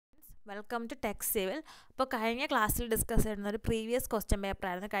Welcome to tech civil. അപ്പോൾ കഴിഞ്ഞ ക്ലാസ്സിൽ ഡിസ്കസ് ചെയ്യുന്ന ഒരു പ്രീവിയസ് ക്വസ്റ്റ്യൻ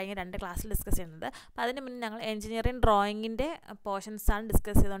പേപ്പറായിരുന്നു കഴിഞ്ഞ 2 ക്ലാസ്സിൽ ഡിസ്കസ് ചെയ്യുന്നത്. അപ്പോൾ അതിന് മുന്നേ ഞങ്ങൾ എഞ്ചിനീയറിംഗ് ഡ്രോയിങ്ങിൻ്റെ പോർഷൻസാണ്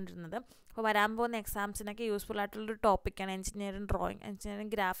ഡിസ്കസ് ചെയ്തുകൊണ്ടിരുന്നത്. അപ്പോൾ വരാൻ പോകുന്ന എക്സാംസിനൊക്കെ യൂസ്ഫുൾ ആയിട്ടുള്ളൊരു ടോപ്പിക്കാണ് എഞ്ചിനീയറിംഗ് ഡ്രോയിങ്,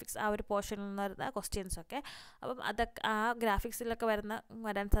 എഞ്ചിനീയറിംഗ് ഗ്രാഫിക്സ്, ആ ഒരു പോർഷനിൽ നിന്ന് വരുന്ന ക്വസ്റ്റ്യൻസൊക്കെ. അപ്പം അതൊക്കെ ആ ഗ്രാഫിക്സിലൊക്കെ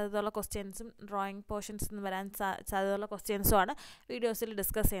വരാൻ സാധ്യതയുള്ള ക്വസ്റ്റ്യൻസും ഡ്രോയിങ് പോർഷൻസിൽ നിന്ന് വരാൻ സാധ്യതയുള്ള ക്വസ്റ്റ്യൻസുമാണ് വീഡിയോസിൽ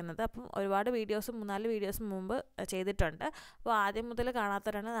ഡിസ്കസ് ചെയ്യുന്നത്. അപ്പം ഒരുപാട് വീഡിയോസും 3-4 വീഡിയോസും മുമ്പ് ചെയ്തിട്ടുണ്ട്. അപ്പോൾ ആദ്യം മുതൽ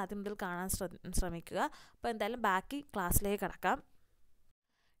കാണാത്തവരാണ് ആദ്യം മുതൽ കാണാൻ ശ്രമിക്കുക. അപ്പോൾ എന്തായാലും ബാക്കി ക്ലാസ്സിലേക്ക് കടക്കാം.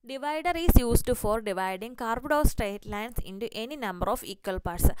 Divider is used for dividing curved or straight lines into any number of equal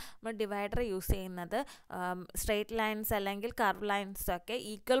parts. നമ്മൾ ഡിവൈഡർ യൂസ് ചെയ്യുന്നത് സ്ട്രെയിറ്റ് ലൈൻസ് അല്ലെങ്കിൽ കർവ് ലൈൻസ് ഒക്കെ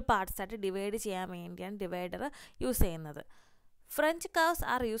ഈക്വൽ പാർട്സ് ആയിട്ട് ഡിവൈഡ് ചെയ്യാൻ വേണ്ടിയാണ് ഡിവൈഡർ യൂസ് ചെയ്യുന്നത്. French curves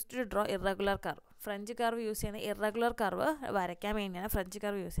are used to draw irregular curve. French curve use ചെയ്യുന്ന irregular curve വരയ്ക്കാൻ വേണ്ടിയാണ് ഫ്രഞ്ച്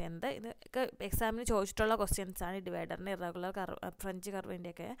കർവ് യൂസ് ചെയ്യുന്നത്. ഇതൊക്കെ എക്സാമിന് ചോദിച്ചിട്ടുള്ള ക്വസ്റ്റ്യൻസാണ് ഇഡിവൈഡറിൻ്റെ irregular curve, French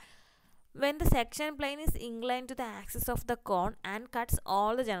കർവിൻ്റെയൊക്കെ. When the section plane is inclined to the axis of the cone and cuts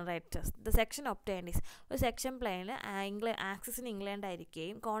all the generators, the section obtained is ഒരു section പ്ലെയിനിൽ ആക്സിസിന് inclined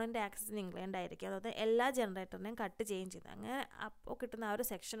ആയിരിക്കുകയും കോണിൻ്റെ ആക്സിസിന് inclined ആയിരിക്കുകയും അതുപോലെ എല്ലാ ജനറേറ്ററിനെയും കട്ട് ചെയ്യുകയും ചെയ്യുന്നത്. അങ്ങനെ അപ്പോൾ കിട്ടുന്ന ആ ഒരു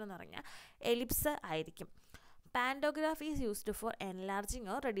സെക്ഷൻ എന്ന് പറഞ്ഞാൽ എലിപ്സ് ആയിരിക്കും. പാൻഡോഗ്രാഫ് is used for enlarging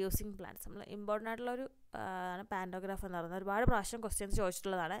or reducing plans. നമ്മൾ ഇമ്പോർട്ടൻ്റ് ആയിട്ടുള്ളൊരു ആണ് പാൻഡോഗ്രാഫ് എന്ന് പറയുന്നത്. ഒരുപാട് പ്രാവശ്യം ക്വസ്റ്റ്യൻസ്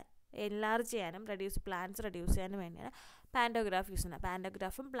ചോദിച്ചിട്ടുള്ളതാണ്. എൻലാർജ് ചെയ്യാനും പ്ലാൻസ് റെഡ്യൂസ് ചെയ്യാനും വേണ്ടിയാണ് പാൻഡോഗ്രാഫ് യൂസ് ചെയ്യുന്നത്.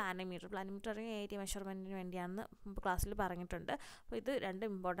 പാൻഡോഗ്രാഫും പ്ലാനിമീറ്റർ ഏരിയ മെഷർമെൻറ്റിന് വേണ്ടിയാണെന്ന് ക്ലാസ്സിൽ പറഞ്ഞിട്ടുണ്ട്. അപ്പോൾ ഇത് രണ്ടും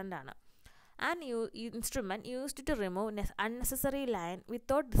ഇമ്പോർട്ടൻ്റ് ആണ്. An instrument used to remove unnecessary line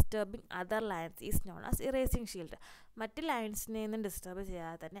without disturbing other lines is known as erasing shield. മറ്റ് ലൈൻസിനെ ഒന്നും ഡിസ്റ്റർബ്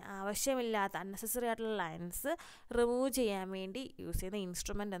ചെയ്യാതെ തന്നെ ആവശ്യമില്ലാത്ത അൺനെസസറി ആയിട്ടുള്ള ലൈൻസ് റിമൂവ് ചെയ്യാൻ വേണ്ടി യൂസ് ചെയ്യുന്ന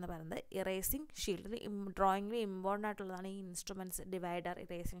ഇൻസ്ട്രുമെൻ്റ് എന്ന് പറയുന്നത് ഇറേസിങ് ഷീൽഡ്. ഡ്രോയിങ്ങിൽ ഇമ്പോർട്ടൻ്റ് ആയിട്ടുള്ളതാണ് ഈ ഇൻസ്ട്രുമെൻറ്റ്സ്. ഡിവൈഡർ,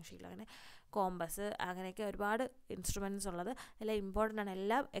 ഇറേസിങ് ഷീൽഡ്, അങ്ങനെ കോമ്പസ്, അങ്ങനെയൊക്കെ ഒരുപാട് ഇൻസ്ട്രുമെൻറ്റ്സ് ഉള്ളത് എല്ലാം ഇമ്പോർട്ടൻ്റ് ആണ്.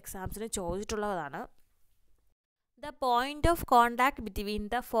 എല്ലാം എക്സാംസിന് ചോദിച്ചിട്ടുള്ളതാണ്. The point of contact between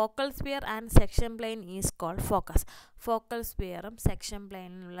the focal sphere and section plane is called focus. Focal സ്പിയറും section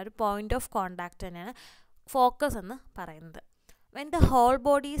പ്ലെയിനിലുള്ള ഒരു പോയിന്റ് ഓഫ് കോണ്ടാക്റ്റ് തന്നെയാണ് ഫോക്കസ് എന്ന് പറയുന്നത്. When the whole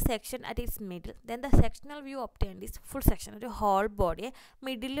body is sectioned at its middle, then the sectional view obtained is full section. ഒരു whole ബോഡിയെ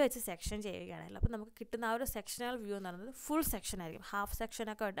middle വെച്ച് section ചെയ്യുകയാണല്ലോ. അപ്പോൾ നമുക്ക് കിട്ടുന്ന ആ ഒരു സെക്ഷണൽ വ്യൂ എന്ന് പറയുന്നത് ഫുൾ സെക്ഷൻ ആയിരിക്കും. ഹാഫ്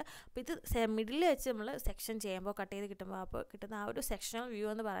സെക്ഷനൊക്കെ ഉണ്ട്. അപ്പോൾ ഇത് മിഡിൽ വെച്ച് നമ്മൾ സെക്ഷൻ ചെയ്യുമ്പോൾ കട്ട് ചെയ്ത് കിട്ടുമ്പോൾ അപ്പോൾ കിട്ടുന്ന ആ ഒരു സെക്ഷണൽ വ്യൂ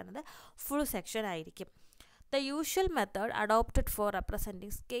എന്ന് പറയുന്നത് ഫുൾ സെക്ഷൻ ആയിരിക്കും. The usual method adopted for representing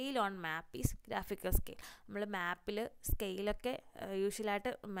scale on map is graphical scale. നമ്മൾ മാപ്പിൽ സ്കെയിലൊക്കെ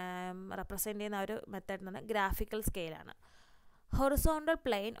യൂഷ്വലായിട്ട് റെപ്രസെൻറ്റ് ചെയ്യുന്ന ഒരു മെത്തേഡ് എന്ന് പറഞ്ഞാൽ graphical സ്കെയിലാണ്. Horizontal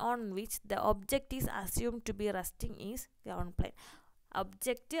plane on which the object is assumed to B resting is ground plain.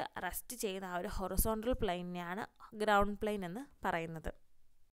 Object rest ചെയ്യുന്ന ആ ഒരു horizontal പ്ലെയിനെയാണ് ground plain എന്ന് പറയുന്നത്.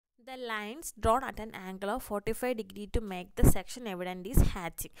 The lines drawn at an angle of 45 degree to make the section evident is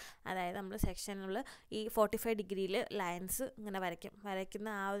hatching. അതായത് നമ്മൾ സെക്ഷനിൽ ഈ 45 ഡിഗ്രിയിൽ ലൈൻസ് ഇങ്ങനെ വരയ്ക്കുന്ന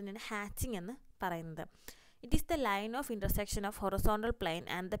ആ ഒരു ഹാച്ചിങ് എന്ന് പറയുന്നത്. It is the line of intersection of horizontal plane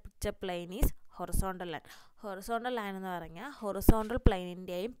and the picture plane is horizontal line. Horizontal line എന്ന് പറഞ്ഞാൽ horizontal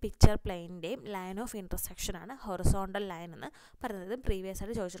പ്ലെയിനിൻ്റെയും picture പ്ലെയിനിൻ്റെയും line of intersection ആണ് ഹൊറിസോണ്ടൽ ലൈൻ എന്ന് പറയുന്നത്. പ്രീവിയസ്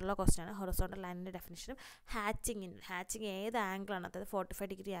ആയിട്ട് ചോദിച്ചിട്ടുള്ള ക്വസ്റ്റ്യൻ ആണ്. ഹൊറിസോണ്ടൽ ലൈനിൻ്റെ ഡെഫിനിഷനും ഹാച്ചിങ് ഏത് ആംഗിളാണ്, അതായത് 45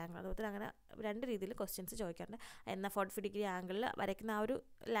 ഡിഗ്രി ആംഗിൾ, അതുപോലെ അങ്ങനെ 2 രീതിയിൽ ക്വസ്റ്റ്യൻസ് ചോദിക്കാറുണ്ട്. എന്നാൽ 45 ഡിഗ്രി ആംഗിളിൽ വരയ്ക്കുന്ന ആ ഒരു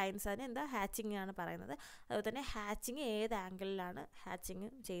ലൈൻസ് അതിന് എന്താ ഹാച്ചിങ് ആണ് പറയുന്നത്. അതുപോലെ തന്നെ ഹാച്ചിങ് ഏത് ആംഗിളിലാണ് ഹാച്ചിങ്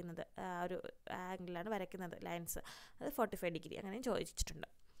ചെയ്യുന്നത്, ആ ഒരു ആംഗിളിലാണ് വരയ്ക്കുന്നത് ലൈൻസ്, അത് 45 ഡിഗ്രി അങ്ങനെയും ചോദിച്ചിട്ടുണ്ട്.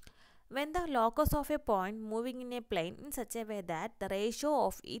 When the locus of a point moving in a plane in such a way that the ratio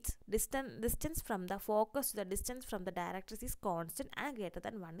of its distance from the focus to the distance from the directrix is constant and greater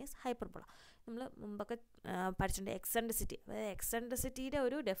than 1 is hyperbola. നമ്മൾ മുമ്പൊക്കെ പഠിച്ചിട്ടുണ്ട് eccentricity. അതായത് എക്സെൻട്രിസിറ്റിയുടെ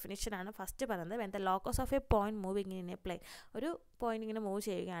ഒരു ഡെഫിനിഷനാണ് first പറയുന്നത്. when the locus of a point moving in a plane, ഒരു point ഇങ്ങനെ move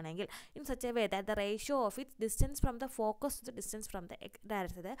ചെയ്യുകയാണെങ്കിൽ in such a way that the ratio of its distance from the focus to the distance from the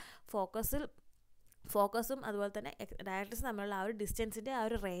directrix, ഫോക്കസും അതുപോലെ തന്നെ ഡയറക്ട്രിക്സും തമ്മിലുള്ള ആ ഒരു ഡിസ്റ്റൻസിൻ്റെ ആ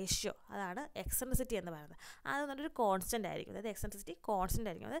ഒരു റേഷ്യോ, അതാണ് എക്സെൻട്രിസിറ്റി എന്ന് പറയുന്നത്. അത് നല്ലൊരു കോൺസ്റ്റൻ്റ് ആയിരിക്കും. അതായത് എക്സെൻട്രിസിറ്റി കോൺസ്റ്റൻ്റ്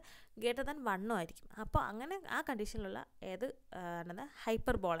ആയിരിക്കും, അത് ഗ്രേറ്റർ ദാൻ 1 ആയിരിക്കും. അപ്പോൾ അങ്ങനെ ആ കണ്ടീഷനിലുള്ള ഏത്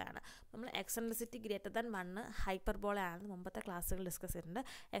ഹൈപ്പർബോളയാണ്. നമ്മൾ എക്സെൻട്രിസിറ്റി ഗ്രേറ്റർ ദാൻ 1 ഹൈപ്പർബോളയാണെന്ന് മുമ്പത്തെ ക്ലാസ്സുകൾ ഡിസ്കസ് ചെയ്തിട്ടുണ്ട്.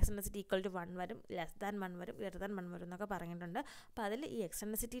 എക്സെൻട്രിസിറ്റി ഈക്വൽ ടു 1 വരും, ലെസ് ദാൻ 1 വരും, ഗ്രേറ്റർ ദാൻ 1 വരും എന്നൊക്കെ പറഞ്ഞിട്ടുണ്ട്. അപ്പോൾ അതിൽ ഈ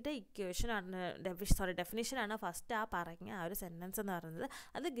എക്സെൻട്രിസിറ്റിയുടെ ഡെഫിനിഷനാണ് ഫസ്റ്റ് ആ പറഞ്ഞ ആ ഒരു സെൻറ്റൻസ് എന്ന് പറയുന്നത്.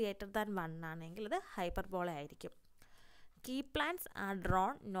 അത് ഗ്രേറ്റർ ദാൻ 1 ആണെങ്കിൽ അത് ഹൈപ്പർബോള ആയിരിക്കും. Key plans are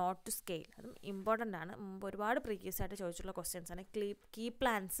drawn not to scale. അതും ഇമ്പോർട്ടൻ്റ് ആണ്. മുമ്പ് ഒരുപാട് പ്രീവിയസ് ആയിട്ട് ചോദിച്ചിട്ടുള്ള ക്വസ്റ്റ്യൻസ് ആണ്. കീ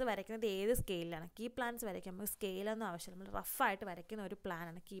പ്ലാൻസ് വരയ്ക്കുന്നത് ഏത് സ്കെയിലാണ്? കീ പ്ലാൻസ് വരയ്ക്കുമ്പോൾ സ്കെയിലൊന്നും ആവശ്യമില്ല, നമ്മൾ റഫായിട്ട് വരയ്ക്കുന്ന ഒരു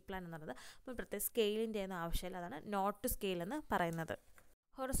പ്ലാനാണ് കീ പ്ലാൻ എന്ന് പറയുന്നത്. അപ്പോൾ പ്രത്യേക സ്കെയിലിൻ്റെ ഒന്നും ആവശ്യമില്ല, അതാണ് നോട്ട് ടു സ്കെയിൽ എന്ന് പറയുന്നത്.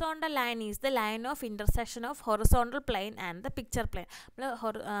 Horizontal line is the line of intersection of horizontal plane and the picture plane.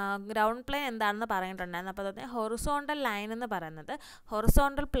 Ground plain എന്താണെന്ന് പറഞ്ഞിട്ടുണ്ടായിരുന്നു. അപ്പോൾ തന്നെ ഹൊറിസോണ്ടൽ ലൈൻ എന്ന് പറയുന്നത്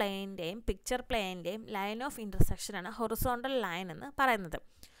horizontal പ്ലെയിൻ്റെയും picture പ്ലെയിൻ്റെയും line of ഇൻ്റർസെക്ഷനാണ് horizontal line എന്ന് പറയുന്നത്.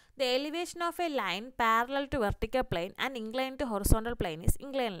 The elevation of a line parallel to vertical plane and inclined to horizontal plane is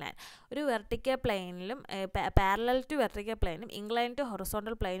inclined line. ഒരു vertical പ്ലെയിനിലും parallel to vertical പ്ലെയിനും ഇൻക്ലൈൻഡ് ടു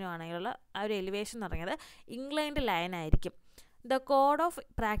ഹൊറിസോണ്ടൽ പ്ലെയിനും ആണെങ്കിലുള്ള ആ ഒരു elevation എന്ന് പറയുന്നത് inclined line ആയിരിക്കും. The code of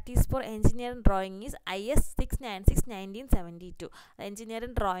practice for engineering drawing is IS 696/1972.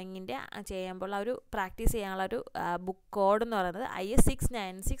 Engineering ഡ്രോയിങ്ങിൻ്റെ ചെയ്യുമ്പോൾ ആ ഒരു പ്രാക്ടീസ് ചെയ്യാനുള്ള ഒരു ബുക്ക് കോഡ് എന്ന് പറയുന്നത് IS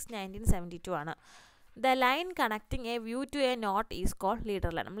 696/1972 ആണ്. The line connecting a view to a knot is called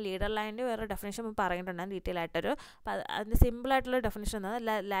leader line. നമ്മൾ ലീഡർ ലൈനിൻ്റെ വേറെ ഡെഫിനേഷൻ പറഞ്ഞിട്ടുണ്ടാകും ഡീറ്റെയിൽ ആയിട്ടൊരു. അപ്പോൾ അതിൻ്റെ സിമ്പിളായിട്ടുള്ള ഡെഫിനേഷൻ എന്നത്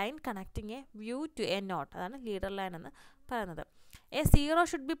line connecting A view to A not, അതാണ് ലീഡർ ലൈൻ എന്ന് പറയുന്നത്. A zero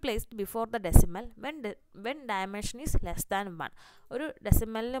should be placed before the decimal when dimension is less than 1. ഒരു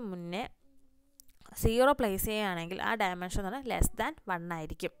ഡെസിമലിന് മുന്നേ 0 പ്ലേസ് ചെയ്യുകയാണെങ്കിൽ ആ ഡയമെൻഷൻ എന്ന് പറഞ്ഞാൽ ലെസ് ദാൻ 1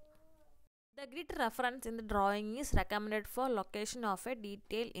 ആയിരിക്കും. The grid reference in the drawing is recommended for location of a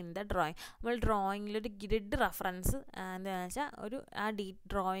detail in the drawing. നമ്മൾ ഡ്രോയിങ്ങിലൊരു grid reference എന്താണെന്ന് വെച്ചാൽ ഒരു ആ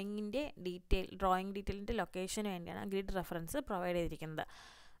ഡ്രോയിങ്ങിൻ്റെ ഡ്രോയിങ് ഡീറ്റെയിലിൻ്റെ ലൊക്കേഷന് വേണ്ടിയാണ് ഗ്രിഡ് റെഫറൻസ് പ്രൊവൈഡ് ചെയ്തിരിക്കുന്നത്.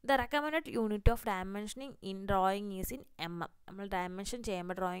 The recommended unit of dimensioning in drawing is in mm. നമ്മൾ dimension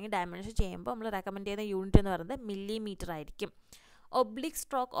ചെയ്യുമ്പോൾ dimension ചെയ്യുമ്പോൾ നമ്മൾ റെക്കമെൻഡ് ചെയ്യുന്ന യൂണിറ്റ് എന്ന് പറയുന്നത് മില്ലിമീറ്റർ ആയിരിക്കും. Oblique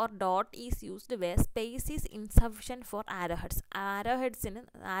stroke or dot is used where space is insufficient for arrowheads.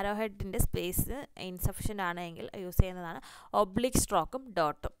 ആരോഹെഡിൻ്റെ space insufficient ആണെങ്കിൽ യൂസ് ചെയ്യുന്നതാണ് oblique സ്ട്രോക്കും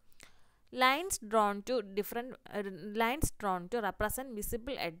ഡോട്ടും. Lines drawn to represent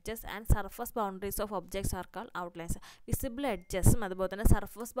visible edges and surface boundaries of objects are called outlines. Visible എഡ്ജസും അതുപോലെ തന്നെ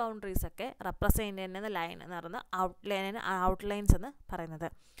surface boundaries ഒക്കെ represent ചെയ്യുന്ന line എന്ന് പറയുന്നത് outlines എന്ന് പറയുന്നത്.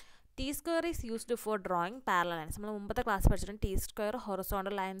 T square is used for drawing parallel lines. നമ്മൾ മുമ്പത്തെ ക്ലാസ് പഠിച്ചിട്ടുണ്ട് T square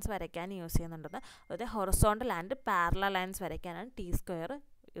ഹൊറിസോണ്ടൽ ലൈൻസ് വരയ്ക്കാൻ യൂസ് ചെയ്യുന്നുണ്ടെന്ന്. അതുപോലെ horizontal and parallel lines വരയ്ക്കാനാണ് T square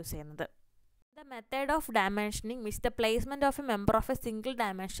use ചെയ്യുന്നത്. The method of dimensioning which the placement of a member of a single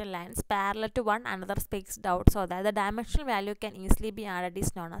dimensional lines parallel to one another spaced out so that the dimensional value can easily be added is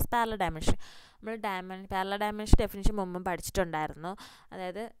known as parallel dimension. നമ്മൾ parallel dimension definition മുമ്പും പഠിച്ചിട്ടുണ്ടായിരുന്നു.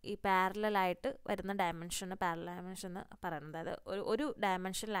 അതായത് ഈ പാരലായിട്ട് വരുന്ന parallel dimension എന്ന് പറയുന്നത്, അതായത് ഒരു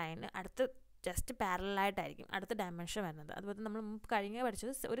ഡയമെൻഷൻ ലൈന് അടുത്ത് ജസ്റ്റ് പാരലായിട്ടായിരിക്കും അടുത്ത ഡയമെൻഷൻ വരുന്നത്. അതുപോലെ നമ്മൾ മുമ്പ്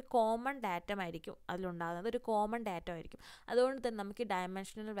പഠിച്ചത് ഒരു കോമൺ ഡാറ്റം ആയിരിക്കും അതിലുണ്ടാകുന്നത്, ഒരു കോമൺ ഡാറ്റം ആയിരിക്കും. അതുകൊണ്ട് തന്നെ നമുക്ക് ഈ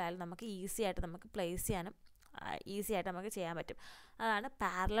ഡയമെൻഷണൽ വാല്യൂ നമുക്ക് ഈസി ആയിട്ട് നമുക്ക് പ്ലേസ് ചെയ്യാനും ഈസി ആയിട്ട് നമുക്ക് ചെയ്യാൻ പറ്റും. അതാണ്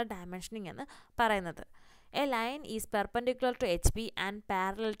പാരലൽ ഡയമെൻഷനിങ് എന്ന് പറയുന്നത്. A line is perpendicular to HB and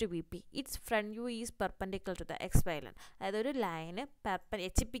parallel to VP. Its front view is perpendicular to the XY line. അതായത് ഒരു ലൈന്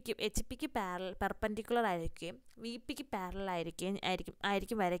HPക്ക് പെർപെൻഡിക്കുലർ ആയിരിക്കുകയും VPക്ക് പാരലൽ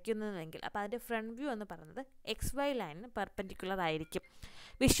ആയിരിക്കും വരയ്ക്കുന്നതെങ്കിൽ അപ്പോൾ അതിൻ്റെ ഫ്രണ്ട് വ്യൂ എന്ന് പറയുന്നത് XY ലൈനിന് പെർപെൻഡിക്കുലർ ആയിരിക്കും.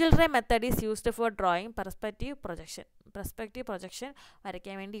 Visual ray method is used for drawing perspective projection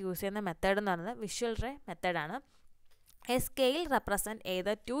വരയ്ക്കാൻ വേണ്ടി യൂസ് ചെയ്യുന്ന മെത്തേഡ് എന്ന് പറയുന്നത് വിഷ്വൽ റേ മെത്തേഡാണ്. A scale represents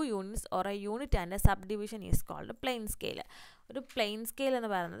either two units or a unit and a subdivision is called plane scale. ഒരു plain scale എന്ന്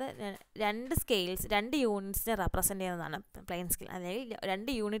പറയുന്നത് രണ്ട് യൂണിറ്റ്സിനെ റെപ്രസെൻ്റ് ചെയ്യുന്നതാണ് പ്ലെയിൻ സ്കെയിൽ. അല്ലെങ്കിൽ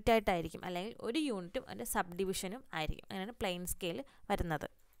 2 യൂണിറ്റ് ആയിട്ടായിരിക്കും, അല്ലെങ്കിൽ ഒരു യൂണിറ്റും അതിൻ്റെ സബ് ഡിവിഷനും ആയിരിക്കും. അങ്ങനെയാണ് പ്ലെയിൻ സ്കെയിൽ വരുന്നത്.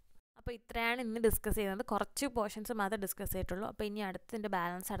 അപ്പോൾ ഇത്രയാണ് ഇന്ന് ഡിസ്കസ് ചെയ്യുന്നത്. കുറച്ച് പോർഷൻസ് മാത്രമേ ഡിസ്കസ് ചെയ്തിട്ടുള്ളൂ. അപ്പോൾ ഇനി അടുത്തതിൻ്റെ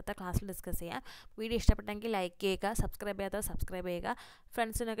ബാലൻസ് അടുത്ത ക്ലാസ്സിൽ ഡിസ്കസ് ചെയ്യാം. വീഡിയോ ഇഷ്ടപ്പെട്ടെങ്കിൽ ലൈക്ക് ചെയ്യുക, സബ്സ്ക്രൈബ് ചെയ്യാത്തവർ സബ്സ്ക്രൈബ് ചെയ്യുക,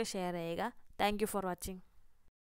 ഫ്രണ്ട്സിനൊക്കെ ഷെയർ ചെയ്യുക. Thank you for watching.